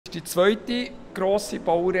Die zweite grosse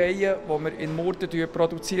Baureihe, die wir in Murten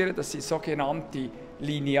produzieren, das sind sogenannte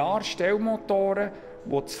Linearstellmotoren,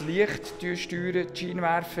 die das Licht steuern, die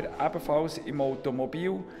Scheinwerfer ebenfalls im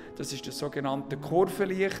Automobil. Das ist das sogenannte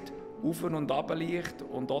Kurvenlicht, Auf- und Abendlicht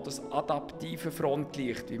und auch das adaptive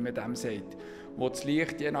Frontlicht, wie man dem sagt, wo das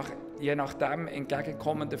Licht je nach dem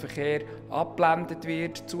entgegenkommenden Verkehr abblendet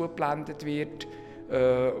wird, zugeblendet wird,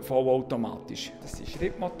 vollautomatisch. Das sind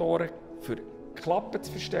Schrittmotoren für Klappen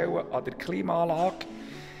zu verstellen an der Klimaanlage.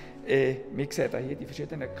 Wir sehen hier die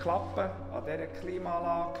verschiedenen Klappen an dieser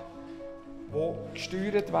Klimaanlage, die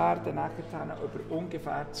gesteuert werden über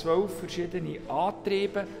ungefähr 12 verschiedene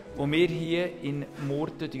Antriebe, die wir hier in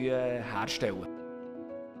Murten herstellen.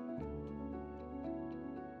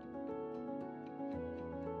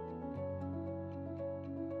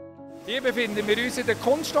 Hier befinden wir uns in der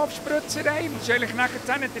Kunststoffspritzerei. Das ist eigentlich nachher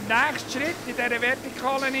der nächste Schritt in dieser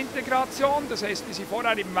vertikalen Integration. Das heisst, wir waren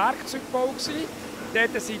vorher im Werkzeugbau.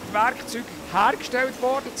 Dort sind die Werkzeuge hergestellt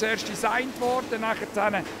worden, zuerst designt worden,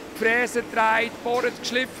 nachher gefräst, gedreht, gebohrt,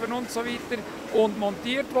 geschliffen und so weiter und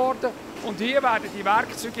montiert worden. Und hier werden die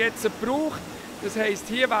Werkzeuge jetzt gebraucht. Das heisst,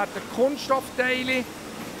 hier werden Kunststoffteile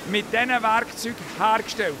mit diesen Werkzeugen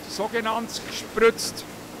hergestellt, sogenannt gespritzt.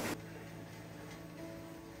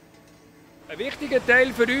 Ein wichtiger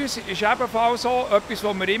Teil für uns ist ebenfalls so, etwas,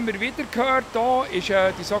 was man immer wieder hört, hier,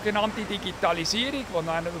 ist die sogenannte Digitalisierung, die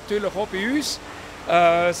natürlich auch bei uns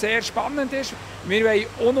sehr spannend ist. Wir wollen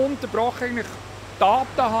ununterbrochen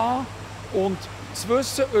Daten haben und das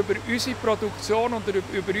Wissen über unsere Produktion und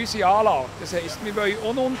über unsere Anlage. Das heisst, wir wollen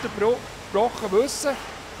ununterbrochen wissen,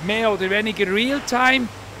 mehr oder weniger real-time,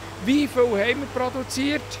 wie viel haben wir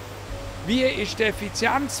produziert, wie ist die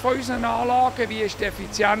Effizienz von unseren Anlagen, wie ist die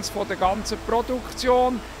Effizienz von der ganzen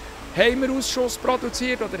Produktion, haben wir Ausschuss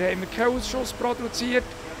produziert oder haben wir keinen Ausschuss produziert,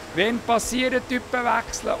 wann passieren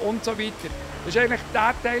Typenwechsel und so weiter. Das ist eigentlich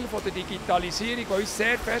der Teil der Digitalisierung, der uns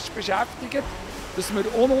sehr fest beschäftigt, dass wir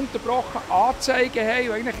ununterbrochen Anzeigen haben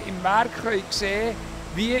und eigentlich im Werk sehen können,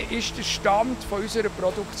 wie ist der Stand unserer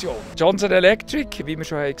Produktion. Johnson Electric, wie wir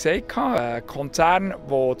schon gesagt haben, ein Konzern,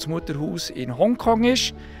 der das Mutterhaus in Hongkong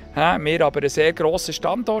ist. Wir aber einen sehr grossen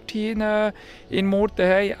Standort hier in Murten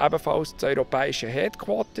haben. Ebenfalls das europäische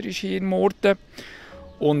Headquarter ist hier in Murten.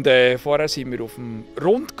 Und vorher waren wir auf dem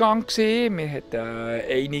Rundgang. Wir hatten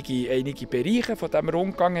einige Bereiche von diesem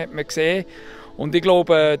Rundgang hat man gesehen. Und ich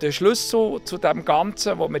glaube, der Schlüssel zu dem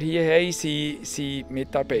Ganzen, was wir hier haben, sind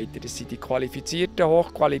Mitarbeiter. Das sind die qualifizierten,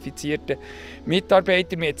 hochqualifizierten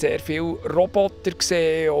Mitarbeiter. Wir haben sehr viele Roboter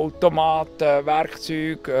gesehen, Automaten,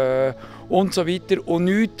 Werkzeuge und so weiter. Und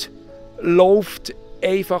nichts läuft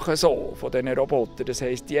einfach so von diesen Robotern. Das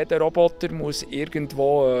heisst, jeder Roboter muss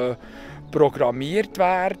irgendwo programmiert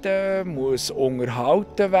werden, muss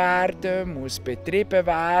unterhalten werden, muss betrieben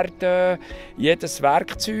werden. Jedes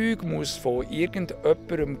Werkzeug muss von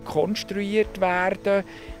irgendjemandem konstruiert werden.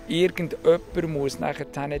 Irgendjemand muss nachher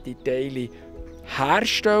die Teile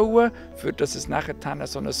herstellen, für dass es nachher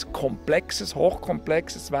so ein komplexes,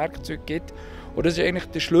 hochkomplexes Werkzeug gibt. Und das ist eigentlich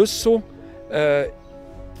der Schlüssel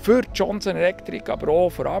für Johnson Electric, aber auch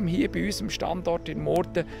vor allem hier bei unserem Standort in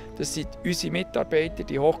Murten. Das sind unsere Mitarbeiter,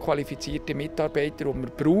 die hochqualifizierten Mitarbeiter, die wir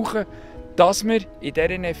brauchen, dass wir in dieser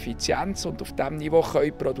Effizienz und auf diesem Niveau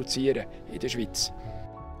produzieren können in der Schweiz.